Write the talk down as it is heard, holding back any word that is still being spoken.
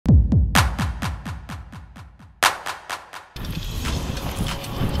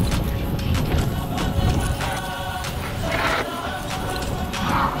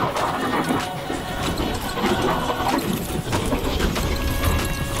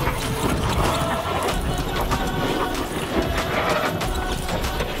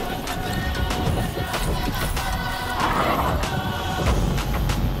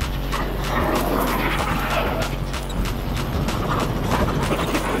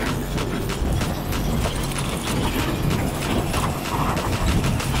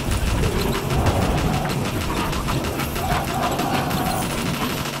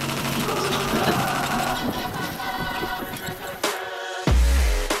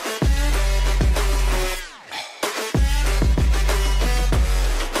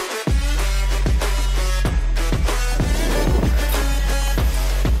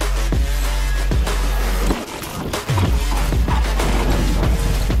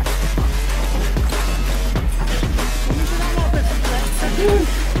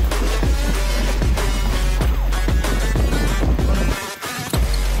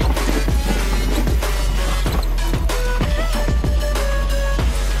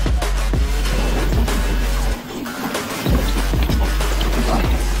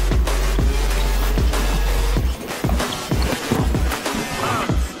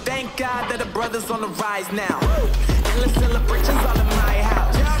rise now. Endless celebrations all in my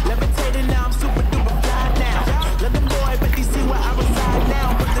house. Levitating now, I'm super duper fly now. London boy, but they see where I reside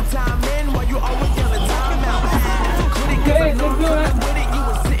now. Put the time in while you always yelling time out. Quit it, cause I know I'm coming with it. You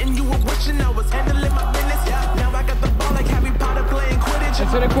were sitting, you were wishing I was handling my business. Now I got the ball like Harry Potter playing Quidditch.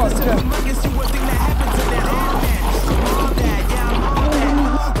 Listen to humongous, you would think that happened to them. I'm on that, yeah, I'm on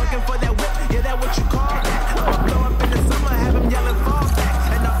that. Looking for that whip, yeah, that what you call that. I'ma blow up in the summer, have them yelling fall back.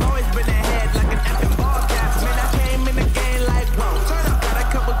 And I've always been ahead like an effing ball cap. Man, I came in the game like, whoa. Got a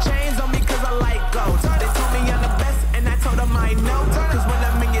couple chains on me cause I like gold. They told me I'm the best and I told them I know. Cause when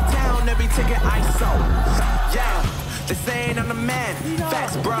I'm in your town, every ticket I sold. Yeah, they saying I'm the man.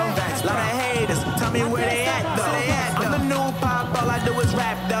 Facts, bro. Lot of haters, tell me where they at though. I'm the new pop, all I do is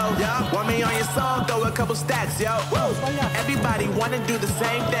rap though. Want me on your song, throw a couple stacks, yo. Everybody wanna do the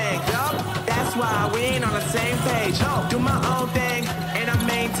same thing, yo. That's why we ain't on the same page. Do my own thing, and I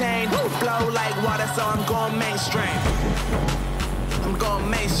maintain. Flow like water, so I'm going mainstream. I'm going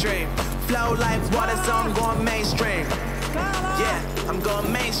mainstream. Flow like water, so I'm going mainstream. Yeah, I'm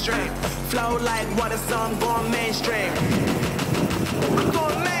going mainstream. Flow like water, so I'm going mainstream. I'm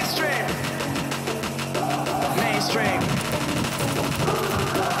going mainstream. Mainstream.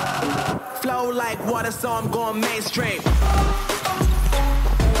 Flow like water, so I'm going mainstream.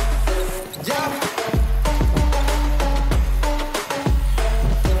 Yeah.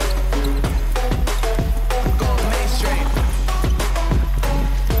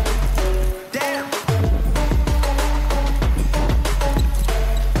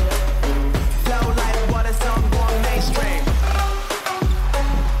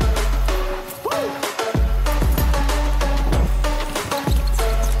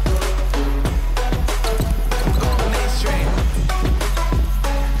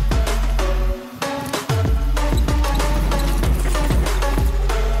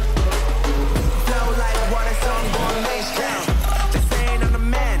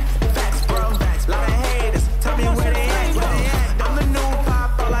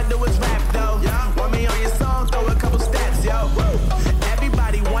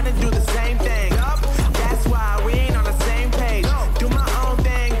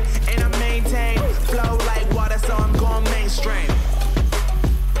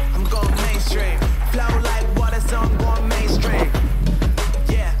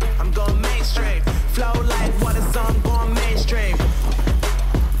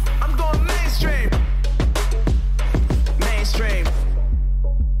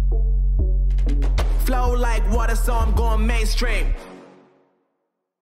 Flow like water, so I'm going mainstream.